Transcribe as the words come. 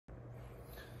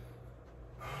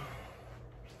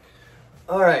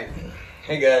All right,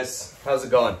 hey guys, how's it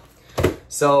going?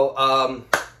 So I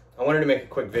wanted to make a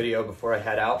quick video before I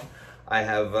head out.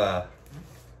 I'm gonna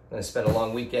spend a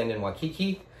long weekend in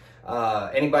Waikiki.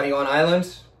 Anybody on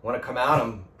island want to come out?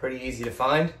 I'm pretty easy to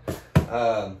find.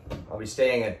 I'll be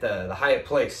staying at the Hyatt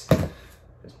Place.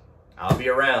 I'll be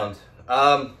around.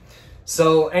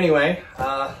 So anyway,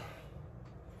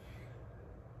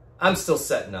 I'm still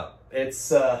setting up.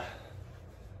 It's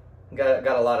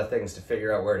got a lot of things to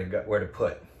figure out where to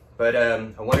put. But I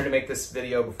wanted to make this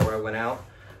video before I went out.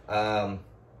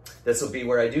 This will be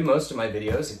where I do most of my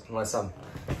videos, unless I'm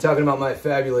talking about my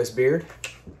fabulous beard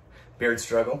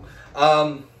struggle.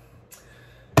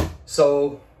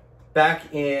 So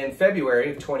back in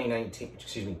February of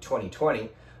 2020,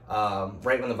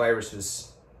 right when the virus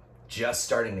was just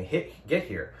starting to get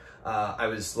here, I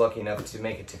was lucky enough to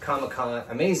make it to Comic-Con,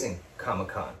 amazing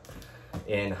Comic-Con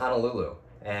in Honolulu,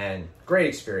 and great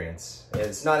experience.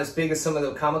 It's not as big as some of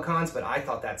the Comic-Cons, but I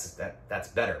thought that's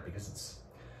better because it's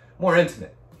more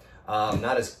intimate,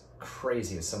 not as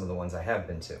crazy as some of the ones I have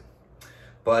been to.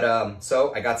 But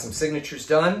so I got some signatures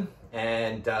done,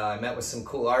 and I met with some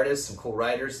cool artists, some cool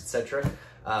writers, etc.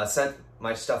 Sent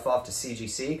my stuff off to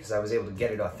CGC because I was able to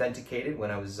get it authenticated when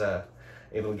I was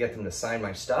able to get them to sign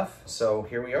my stuff. So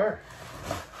here we are.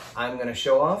 I'm going to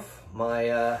show off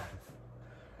my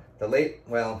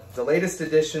the latest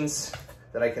editions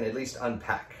that I can at least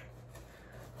unpack.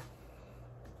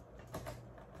 I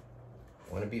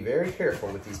want to be very careful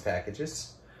with these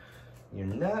packages. You're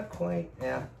not quite,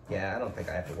 yeah, I don't think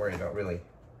I have to worry about really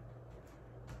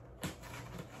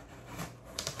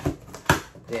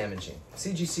damaging.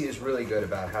 CGC is really good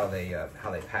about how they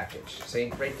package.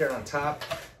 See, right there on top,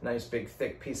 nice big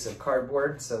thick piece of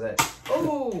cardboard so that,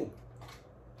 oh!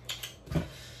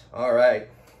 All right.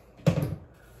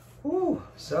 Whew.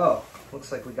 So,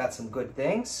 looks like we got some good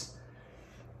things.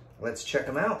 Let's check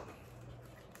them out.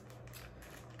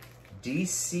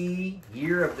 DC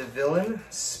Year of the Villain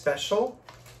Special.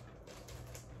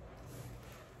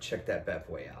 Check that bad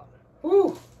boy out.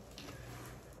 Woo!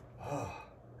 Oh,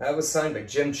 that was signed by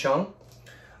Jim Chung.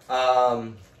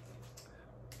 For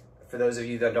those of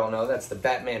you that don't know, that's the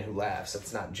Batman who laughs.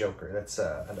 That's not Joker. That's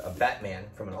a Batman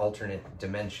from an alternate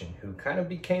dimension who kind of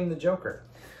became the Joker.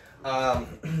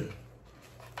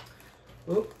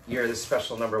 Year of the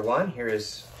Special #1. Here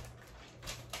is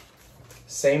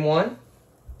same one.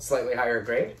 Slightly higher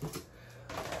grade.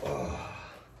 Oh.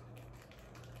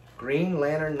 Green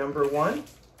Lantern #1.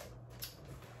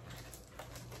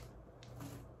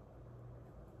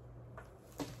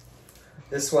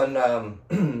 This one,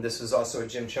 this was also a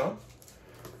Jim Chung.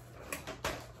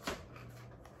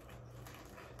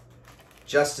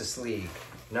 Justice League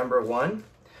 #1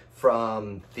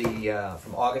 from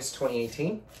August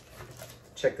 2018.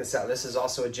 Check this out. This is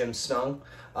also a Jim Snung.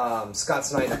 Scott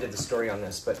Snyder did the story on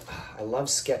this, but I love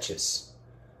sketches.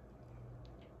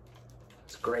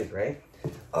 It's great, right?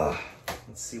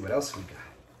 Let's see what else we got.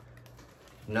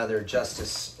 Another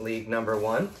Justice League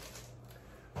 #1.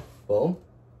 Boom.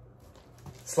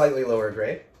 Slightly lower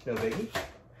grade, no biggie.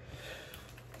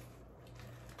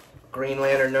 Green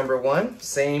Lantern #1,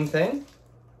 same thing.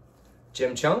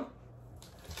 Jim Chung.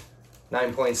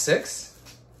 9.6.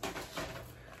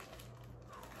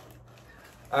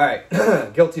 All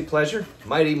right, Guilty Pleasure,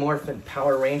 Mighty Morphin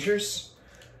Power Rangers,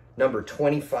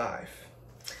 #25.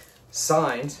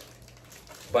 Signed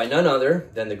by none other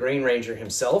than the Green Ranger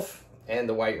himself and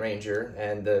the White Ranger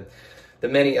and the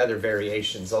many other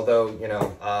variations. Although, you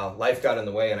know, life got in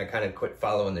the way and I kind of quit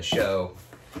following the show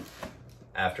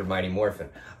after Mighty Morphin.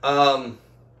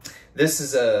 This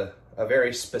is a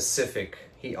very specific,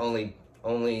 only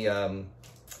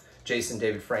Jason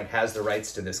David Frank has the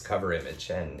rights to this cover image,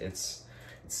 and it's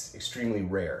extremely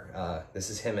rare. This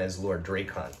is him as Lord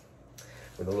Dracon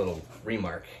with a little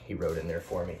remark he wrote in there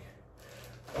for me.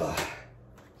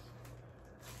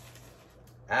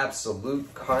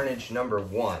 Absolute Carnage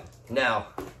 #1. Now,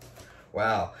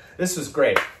 wow, this was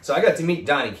great. So I got to meet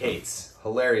Donny Cates,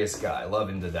 hilarious guy, love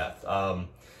him to death.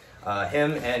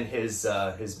 Him and his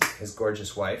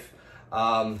gorgeous wife.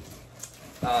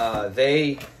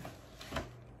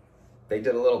 They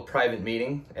did a little private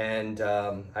meeting, and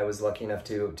I was lucky enough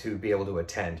to be able to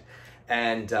attend.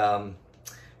 And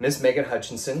Miss Megan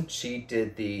Hutchinson, she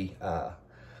did the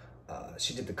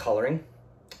coloring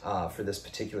for this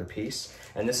particular piece,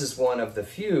 and this is one of the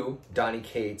few Donny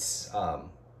Cates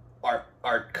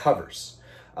art covers.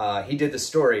 He did the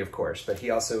story, of course, but he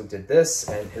also did this,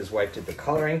 and his wife did the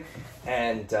coloring,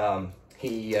 and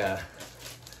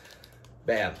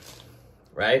bam,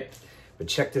 right? But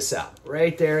check this out.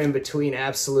 Right there in between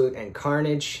Absolute and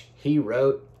Carnage, he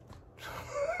wrote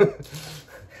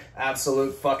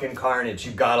Absolute fucking carnage.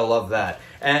 You gotta love that.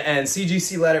 And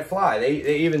CGC let it fly.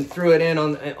 They even threw it in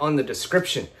on the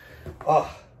description.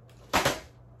 Oh.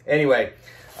 Anyway,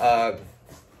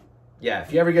 yeah,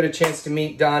 if you ever get a chance to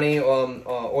meet Donnie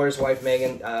or his wife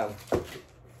Megan,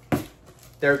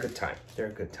 they're a good time. They're a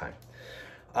good time.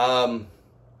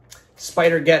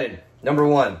 Spider-Geddon, number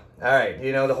 1. All right,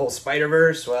 you know the whole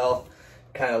Spider-Verse? Well,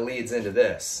 kind of leads into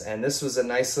this. And this was a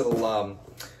nice little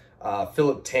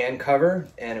Philip Tan cover,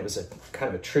 and it was a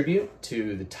kind of a tribute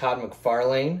to the Todd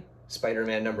McFarlane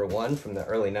Spider-Man number 1 from the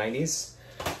early 90s,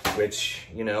 which,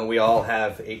 you know, we all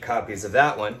have 8 copies of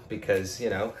that one because, you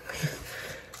know,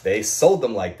 they sold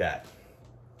them like that.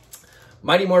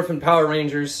 Mighty Morphin Power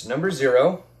Rangers number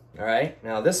 0. All right,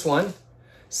 now this one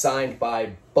signed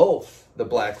by both the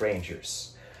Black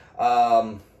Rangers.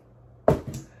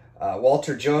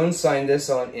 Walter Jones signed this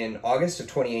in August of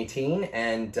 2018,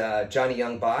 and Johnny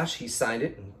Young Bosch, he signed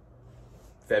it in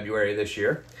February of this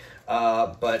year.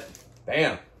 But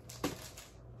bam,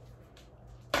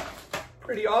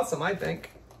 pretty awesome, I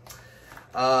think.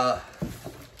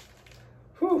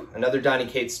 Another Donny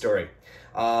Cates story.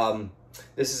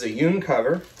 This is a Yoon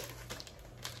cover,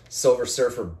 Silver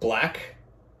Surfer Black.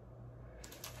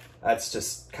 That's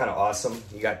just kind of awesome.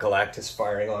 You got Galactus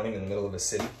firing on him in the middle of a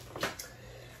city.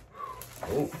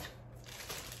 Ooh.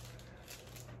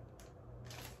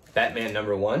 Batman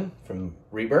number 1 from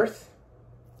Rebirth.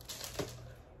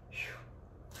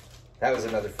 That was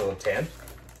another Philip Tan.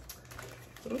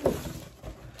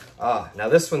 Now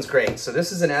this one's great. So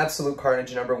this is an Absolute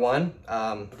Carnage number 1.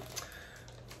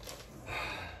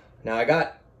 Now I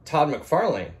got Todd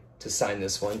McFarlane to sign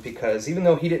this one because even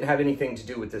though he didn't have anything to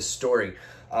do with this story,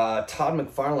 Todd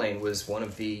McFarlane was one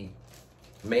of the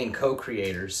main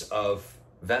co-creators of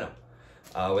Venom.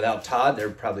 Without Todd, there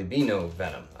would probably be no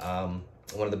Venom.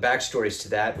 One of the backstories to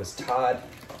that was Todd,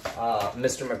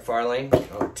 Mr. McFarlane,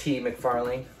 or T.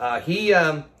 McFarlane.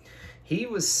 He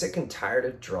was sick and tired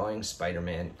of drawing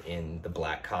Spider-Man in the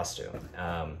black costume.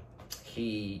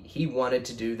 He wanted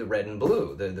to do the red and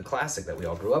blue, the classic that we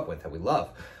all grew up with, that we love.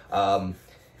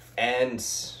 And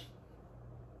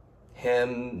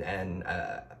him and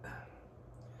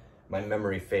my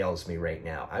memory fails me right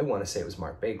now. I want to say it was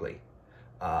Mark Bagley.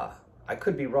 I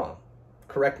could be wrong.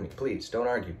 Correct me, please. Don't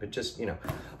argue, but just, you know.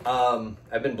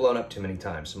 I've been blown up too many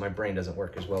times, so my brain doesn't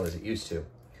work as well as it used to.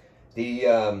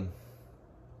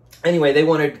 Anyway, they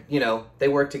wanted, you know, they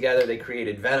worked together, they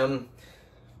created Venom,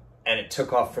 and it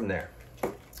took off from there.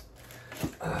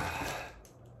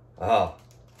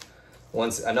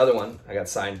 Another one I got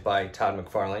signed by Todd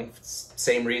McFarlane.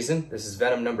 Same reason. This is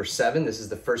Venom number 7. This is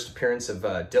the first appearance of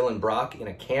Dylan Brock in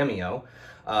a cameo.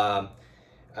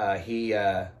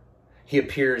 He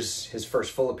appears, his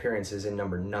first full appearance is in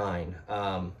number 9.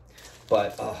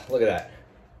 But look at that.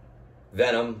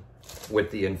 Venom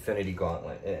with the Infinity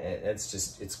Gauntlet.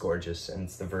 It's gorgeous, and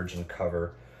it's the Virgin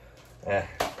cover.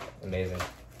 Amazing.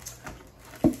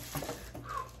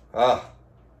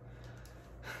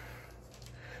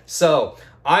 So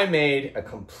I made a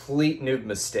complete noob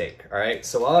mistake, all right?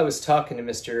 So while I was talking to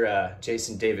Mr.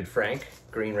 Jason David Frank,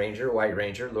 Green Ranger, White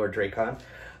Ranger, Lord Dracon,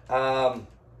 I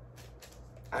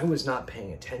was not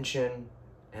paying attention,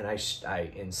 and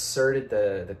I inserted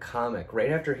the comic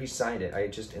right after he signed it. I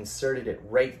just inserted it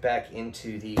right back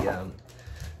into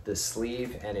the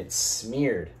sleeve, and it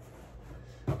smeared.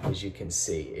 As you can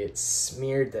see, it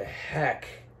smeared the heck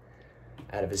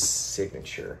out of his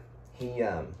signature.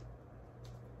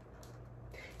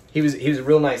 He was a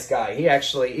real nice guy. He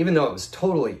actually, even though it was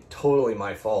totally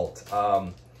my fault,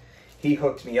 he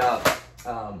hooked me up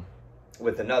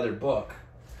with another book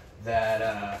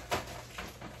that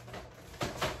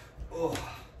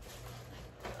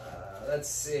let's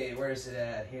see, where's it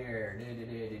at here?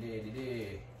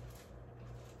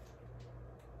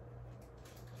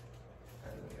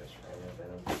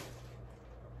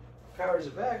 Powers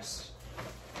of X.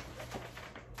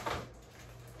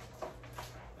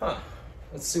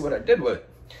 Let's see what I did with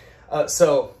it.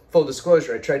 So, full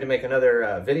disclosure, I tried to make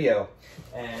another video,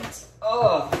 and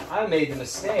I made the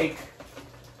mistake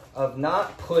of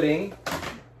not putting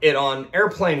it on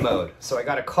airplane mode. So I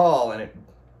got a call, and it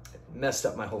messed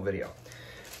up my whole video.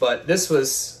 But this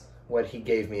was what he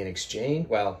gave me in exchange.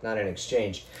 Well, not in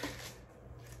exchange.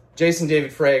 Jason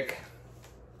David Frank,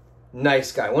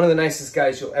 nice guy. One of the nicest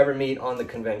guys you'll ever meet on the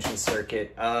convention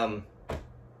circuit.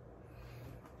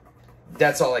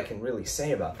 That's all I can really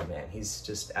say about the man. He's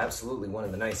just absolutely one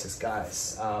of the nicest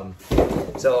guys.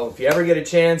 So if you ever get a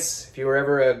chance, if you were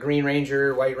ever a Green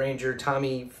Ranger, White Ranger,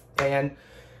 Tommy fan,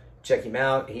 check him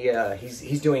out.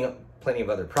 He's doing plenty of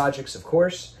other projects, of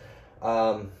course.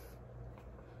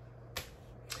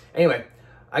 Anyway,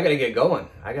 I gotta get going.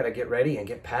 I gotta get ready and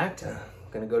get packed. I'm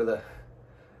gonna go to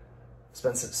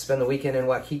spend the weekend in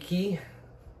Waikiki.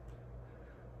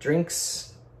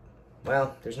 Drinks.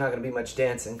 Well, there's not gonna be much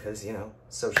dancing because, you know,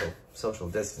 social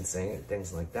distancing and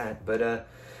things like that. But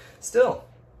still,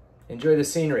 enjoy the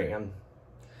scenery.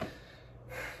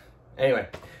 Anyway,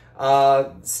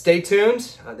 stay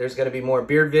tuned. There's gonna be more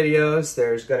beard videos.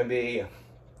 There's gonna be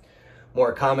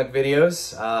more comic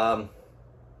videos. I'm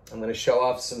gonna show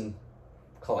off some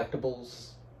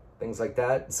collectibles, things like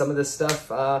that. Some of this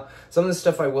stuff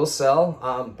I will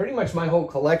sell. Pretty much my whole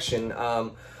collection,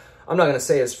 I'm not gonna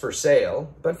say is for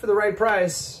sale, but for the right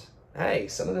price, hey,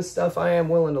 some of this stuff I am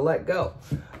willing to let go.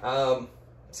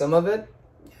 Some of it,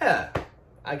 yeah,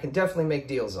 I can definitely make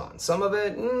deals on. Some of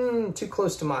it, too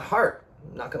close to my heart.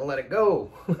 I'm not gonna let it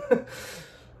go.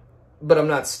 But I'm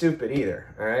not stupid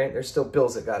either, all right? There's still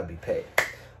bills that gotta be paid.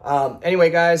 Anyway,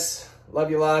 guys,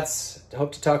 love you lots.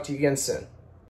 Hope to talk to you again soon.